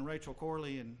cousin Rachel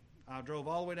Corley and I drove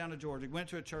all the way down to Georgia, went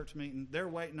to a church meeting. They're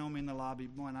waiting on me in the lobby.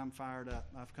 Boy, and I'm fired up.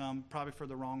 I've come probably for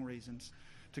the wrong reasons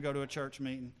to go to a church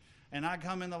meeting. And I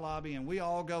come in the lobby, and we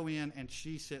all go in, and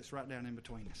she sits right down in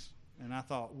between us. And I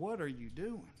thought, what are you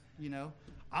doing?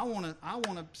 I want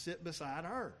to sit beside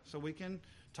her so we can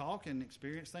talk and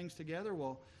experience things together.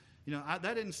 Well, that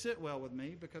didn't sit well with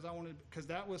me because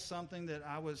that was something that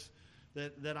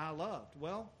I loved.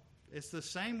 Well, it's the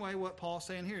same way what Paul's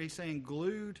saying here. He's saying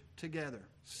glued together,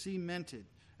 cemented,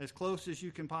 as close as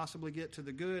you can possibly get to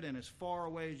the good and as far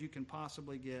away as you can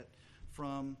possibly get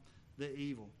from the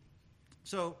evil.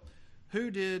 So, who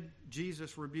did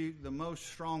Jesus rebuke the most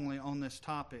strongly on this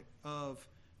topic of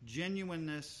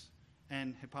genuineness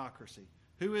and hypocrisy?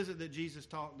 Who is it that Jesus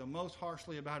talked the most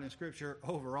harshly about in Scripture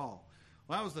overall?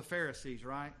 Well, that was the Pharisees,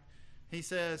 right? He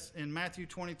says in Matthew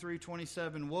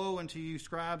 23:27, "Woe unto you,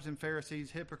 scribes and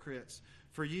Pharisees, hypocrites!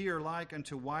 For ye are like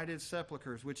unto whited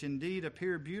sepulchres, which indeed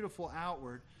appear beautiful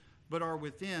outward, but are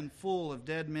within full of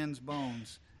dead men's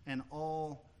bones and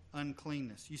all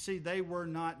uncleanness." You see, they were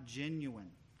not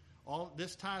genuine. All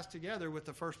this ties together with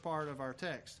the first part of our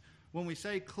text. When we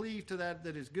say cleave to that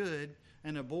is good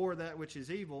and abhor that which is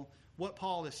evil, what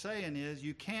Paul is saying is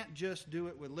you can't just do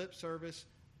it with lip service,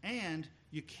 and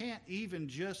you can't even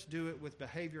just do it with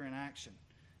behavior and action.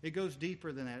 It goes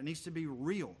deeper than that. It needs to be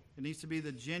real. It needs to be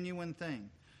the genuine thing,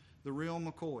 the real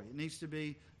McCoy. It needs to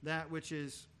be that which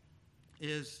is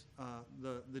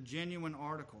the genuine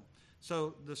article.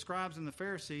 So the scribes and the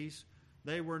Pharisees,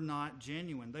 they were not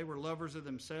genuine. They were lovers of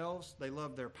themselves. They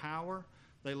loved their power.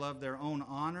 They loved their own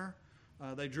honor.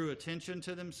 They drew attention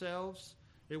to themselves.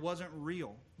 It wasn't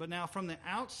real. But now from the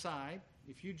outside,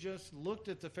 if you just looked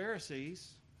at the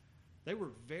Pharisees, they were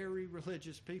very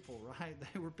religious people, right?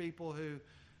 They were people who,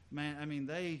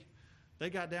 they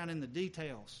got down in the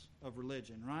details of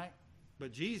religion, right?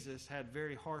 But Jesus had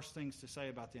very harsh things to say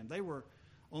about them. They were,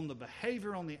 on the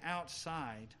behavior on the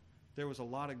outside, there was a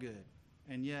lot of good.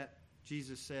 And yet,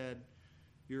 Jesus said,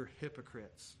 you're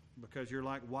hypocrites because you're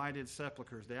like whited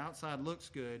sepulchres. The outside looks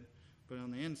good, but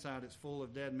on the inside it's full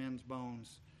of dead men's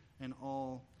bones and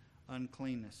all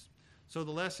uncleanness. So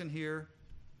the lesson here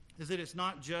is that it's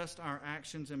not just our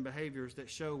actions and behaviors that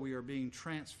show we are being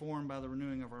transformed by the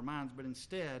renewing of our minds, but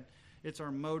instead it's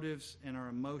our motives and our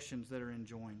emotions that are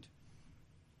enjoined.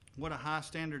 What a high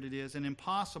standard it is, and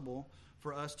impossible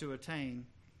for us to attain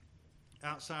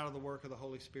outside of the work of the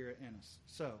Holy Spirit in us.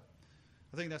 So,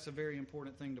 I think that's a very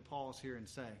important thing to pause here and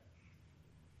say.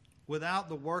 Without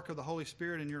the work of the Holy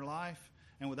Spirit in your life,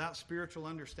 and without spiritual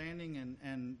understanding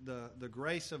and the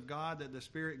grace of God that the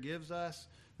Spirit gives us,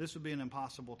 this would be an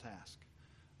impossible task.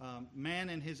 Man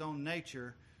in his own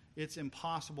nature, it's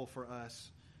impossible for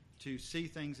us to see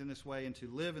things in this way and to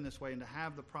live in this way and to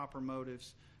have the proper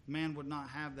motives. Man would not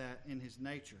have that in his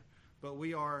nature. But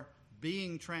we are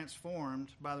being transformed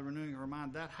by the renewing of our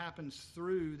mind. That happens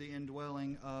through the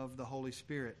indwelling of the Holy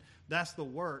Spirit. That's the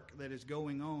work that is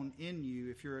going on in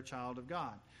you if you're a child of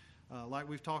God. Like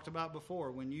we've talked about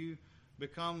before, when you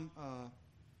become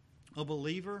a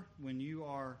believer, when you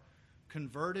are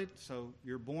converted, so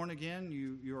you're born again,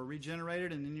 you are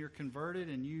regenerated, and then you're converted,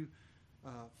 and you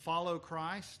follow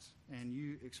Christ, and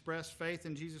you express faith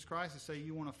in Jesus Christ and say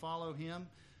you want to follow Him,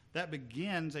 that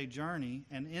begins a journey,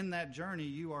 and in that journey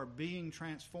you are being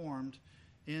transformed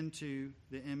into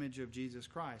the image of Jesus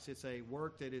Christ. It's a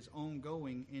work that is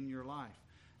ongoing in your life,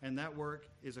 and that work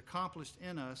is accomplished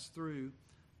in us through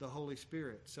the Holy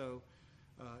Spirit. So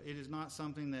it is not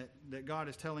something that God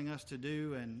is telling us to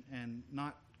do and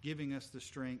not giving us the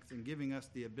strength and giving us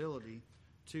the ability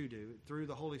to do. Through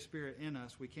the Holy Spirit in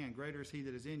us, we can. Greater is He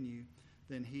that is in you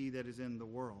than he that is in the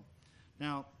world.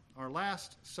 Now, our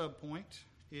last subpoint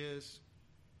is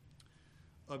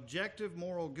objective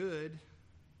moral good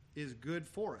is good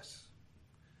for us,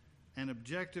 and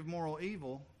objective moral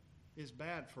evil is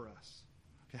bad for us.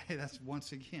 Okay, that's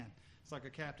once again, it's like a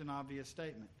Captain Obvious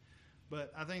statement.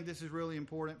 But I think this is really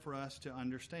important for us to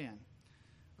understand.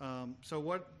 So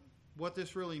what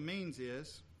this really means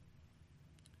is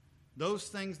those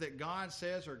things that God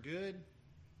says are good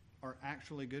are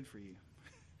actually good for you.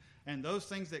 And those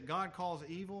things that God calls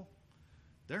evil,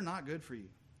 they're not good for you.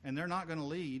 And they're not going to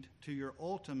lead to your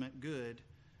ultimate good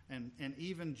and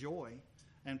even joy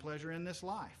and pleasure in this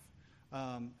life.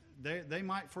 They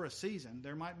might for a season.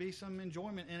 There might be some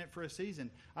enjoyment in it for a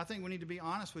season. I think we need to be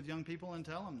honest with young people and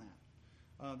tell them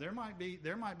that. There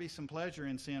might be some pleasure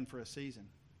in sin for a season,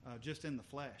 just in the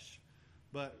flesh.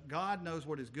 But God knows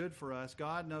what is good for us.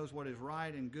 God knows what is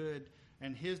right and good.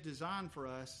 And His design for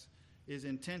us is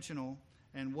intentional.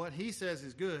 And what He says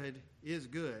is good.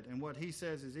 And what He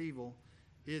says is evil,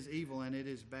 and it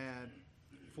is bad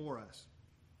for us.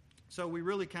 So we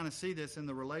really kind of see this in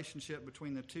the relationship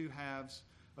between the two halves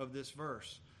of this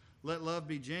verse. Let love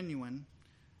be genuine.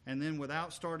 And then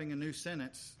without starting a new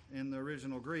sentence in the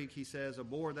original Greek, he says,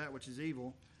 abhor that which is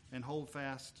evil and hold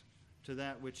fast to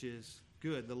that which is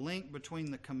good. The link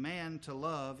between the command to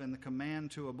love and the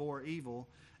command to abhor evil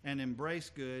and embrace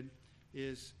good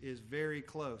is very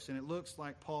close. And it looks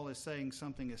like Paul is saying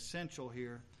something essential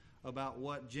here about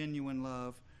what genuine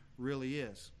love really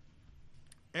is.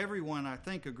 Everyone, I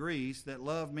think, agrees that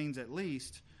love means at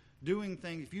least doing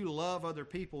things. If you love other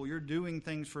people, you're doing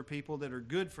things for people that are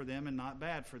good for them and not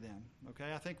bad for them.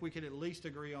 Okay? I think we could at least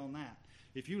agree on that.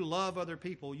 If you love other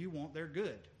people, you want their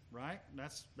good, right?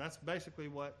 That's basically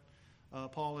what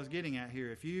Paul is getting at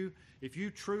here. If you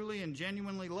truly and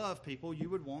genuinely love people, you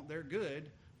would want their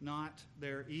good, not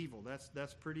their evil.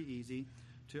 That's pretty easy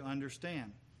to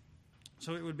understand.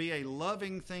 So it would be a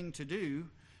loving thing to do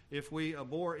if we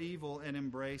abhor evil and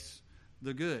embrace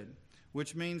the good,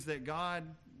 which means that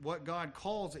what God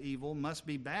calls evil must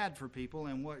be bad for people,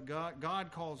 and what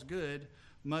God calls good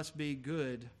must be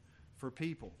good for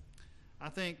people. I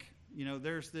think,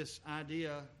 there's this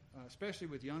idea, especially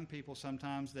with young people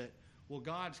sometimes, that, well,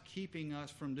 God's keeping us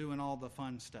from doing all the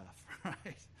fun stuff,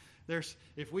 right?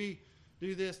 If we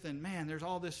do this, then, man, there's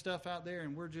all this stuff out there,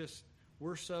 and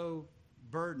we're so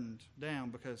burdened down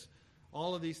because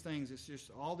all of these things, it's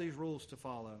just all these rules to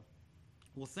follow.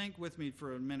 Well, think with me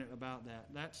for a minute about that.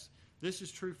 This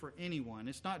is true for anyone.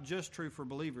 It's not just true for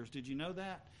believers. Did you know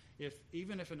that?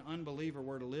 Even if an unbeliever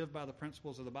were to live by the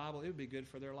principles of the Bible, it would be good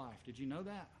for their life. Did you know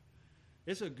that?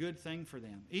 It's a good thing for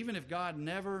them. Even if God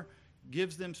never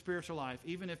gives them spiritual life,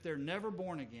 even if they're never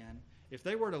born again, if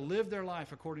they were to live their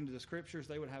life according to the Scriptures,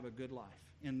 they would have a good life.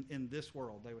 In this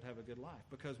world, they would have a good life.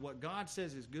 Because what God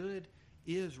says is good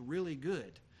is really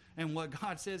good. And what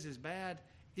God says is bad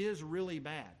is really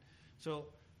bad. So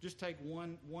just take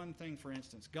one thing, for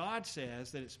instance. God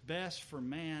says that it's best for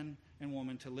man and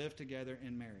woman to live together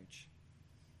in marriage.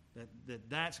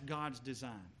 That's God's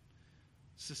design.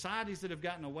 Societies that have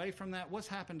gotten away from that, what's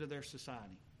happened to their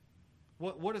society?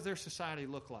 What does their society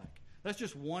look like? That's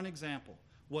just one example.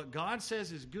 What God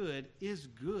says is good is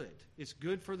good. It's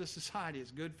good for the society.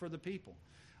 It's good for the people.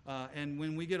 And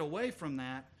when we get away from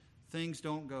that, things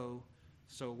don't go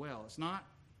so well. It's not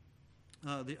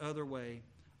the other way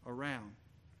around.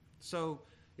 So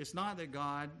it's not that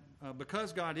God,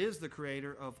 because God is the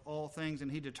creator of all things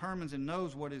and He determines and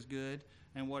knows what is good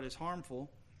and what is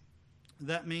harmful,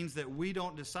 that means that we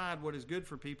don't decide what is good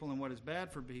for people and what is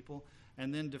bad for people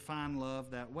and then define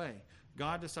love that way.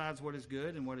 God decides what is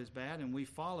good and what is bad, and we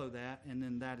follow that, and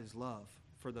then that is love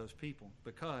for those people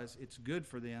because it's good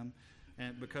for them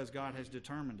and because God has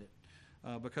determined it.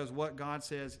 Because what God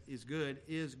says is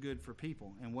good for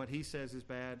people, and what he says is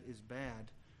bad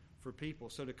for people.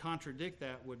 So to contradict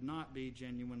that would not be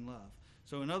genuine love.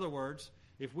 So in other words,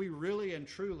 if we really and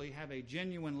truly have a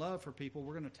genuine love for people,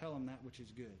 we're going to tell them that which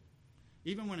is good,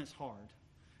 even when it's hard.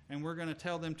 And we're going to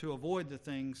tell them to avoid the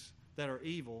things that are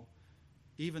evil,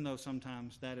 even though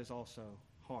sometimes that is also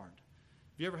hard.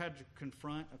 Have you ever had to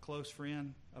confront a close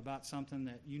friend about something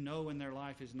that you know in their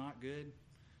life is not good?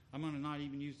 I'm going to not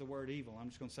even use the word evil. I'm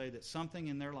just going to say that something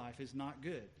in their life is not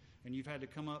good. And you've had to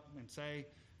come up and say,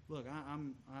 look,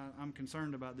 I'm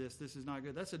concerned about this. This is not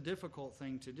good. That's a difficult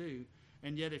thing to do.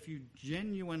 And yet if you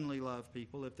genuinely love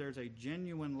people, if there's a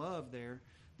genuine love there,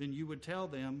 then you would tell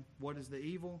them what is the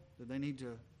evil, that they need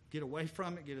to get away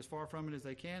from it, get as far from it as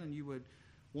they can, and you would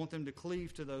want them to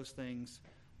cleave to those things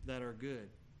that are good.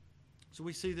 So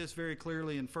we see this very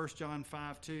clearly in 1 John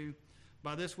 5:2.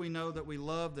 By this we know that we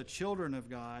love the children of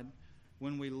God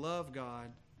when we love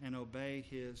God and obey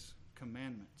his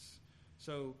commandments.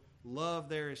 So love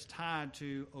there is tied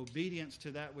to obedience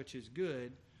to that which is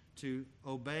good, to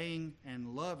obeying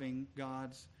and loving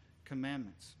God's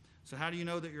commandments. So how do you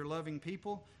know that you're loving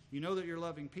people? You know that you're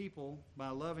loving people by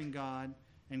loving God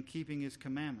and keeping his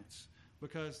commandments.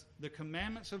 Because the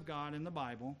commandments of God in the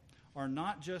Bible are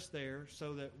not just there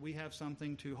so that we have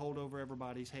something to hold over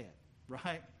everybody's head,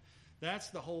 right? That's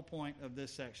the whole point of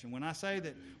this section. When I say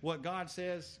that what God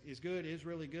says is good is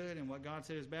really good and what God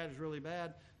says is bad is really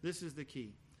bad, this is the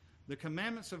key. The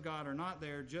commandments of God are not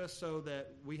there just so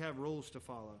that we have rules to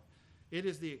follow. It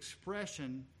is the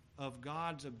expression of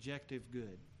God's objective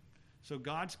good. So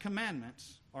God's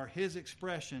commandments are his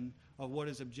expression of what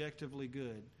is objectively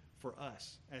good for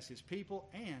us as his people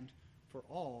and for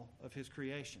all of his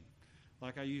creation.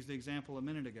 Like I used the example a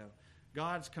minute ago.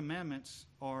 God's commandments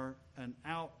are an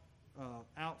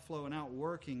outflow and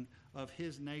outworking of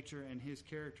his nature and his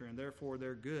character, and therefore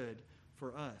they're good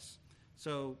for us.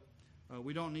 So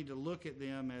we don't need to look at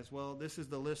them as, well, this is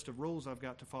the list of rules I've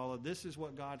got to follow. This is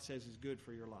what God says is good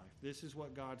for your life. This is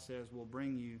what God says will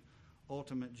bring you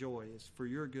ultimate joy. It's for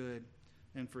your good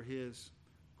and for his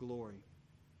glory.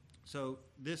 So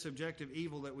this objective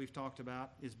evil that we've talked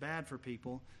about is bad for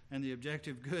people, and the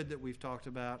objective good that we've talked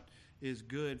about is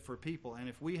good for people. And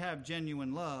if we have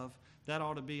genuine love, that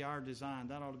ought to be our design.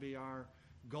 That ought to be our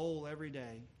goal every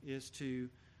day, is to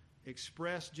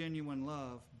express genuine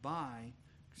love by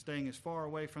staying as far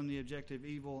away from the objective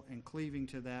evil and cleaving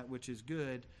to that which is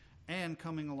good, and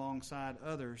coming alongside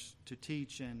others to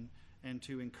teach and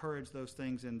to encourage those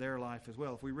things in their life as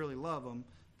well. If we really love them,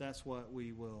 that's what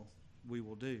we will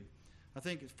do. I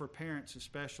think for parents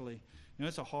especially,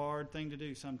 it's a hard thing to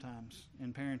do sometimes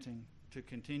in parenting, to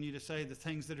continue to say the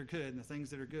things that are good and the things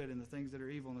that are good and the things that are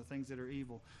evil and the things that are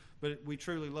evil. But we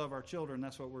truly love our children.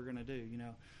 That's what we're going to do.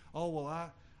 Oh,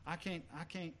 well, I can't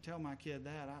tell my kid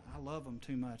that. I love them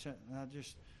too much.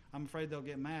 I'm afraid they'll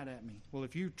get mad at me. Well,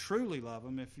 if you truly love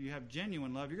them, if you have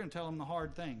genuine love, you're going to tell them the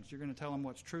hard things. You're going to tell them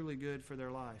what's truly good for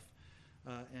their life,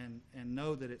 and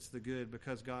know that it's the good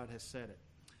because God has said it.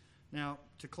 Now,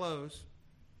 to close,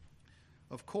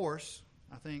 of course,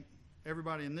 I think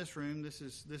everybody in this room, this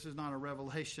is not a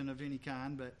revelation of any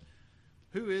kind, but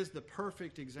who is the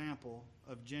perfect example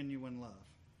of genuine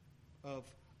love,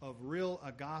 of real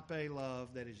agape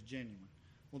love that is genuine?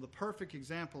 Well, the perfect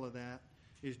example of that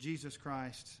is Jesus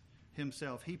Christ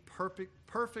himself. He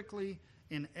perfectly,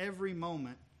 in every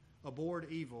moment, abhorred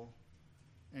evil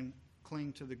and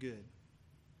clung to the good.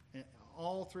 And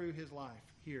all through his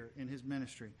life here in his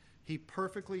ministry, he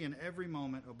perfectly, in every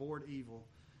moment, abhorred evil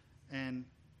and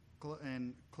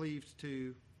cleaved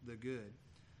to the good.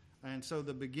 And so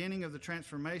the beginning of the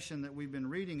transformation that we've been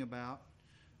reading about,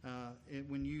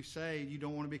 when you say you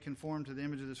don't want to be conformed to the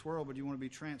image of this world, but you want to be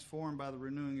transformed by the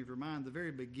renewing of your mind, the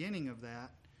very beginning of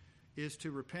that is to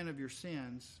repent of your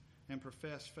sins and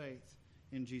profess faith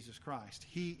in Jesus Christ.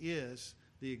 He is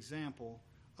the example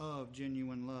of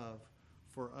genuine love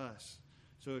for us.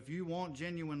 So if you want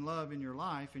genuine love in your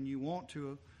life and you want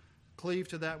to cleave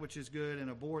to that which is good and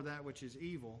abhor that which is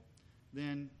evil,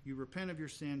 then you repent of your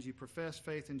sins, you profess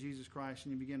faith in Jesus Christ,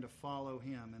 and you begin to follow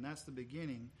him. And that's the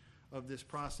beginning of this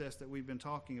process that we've been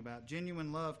talking about.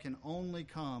 Genuine love can only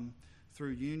come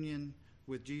through union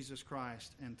with Jesus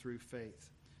Christ and through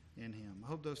faith in him. I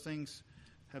hope those things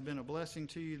have been a blessing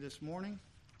to you this morning.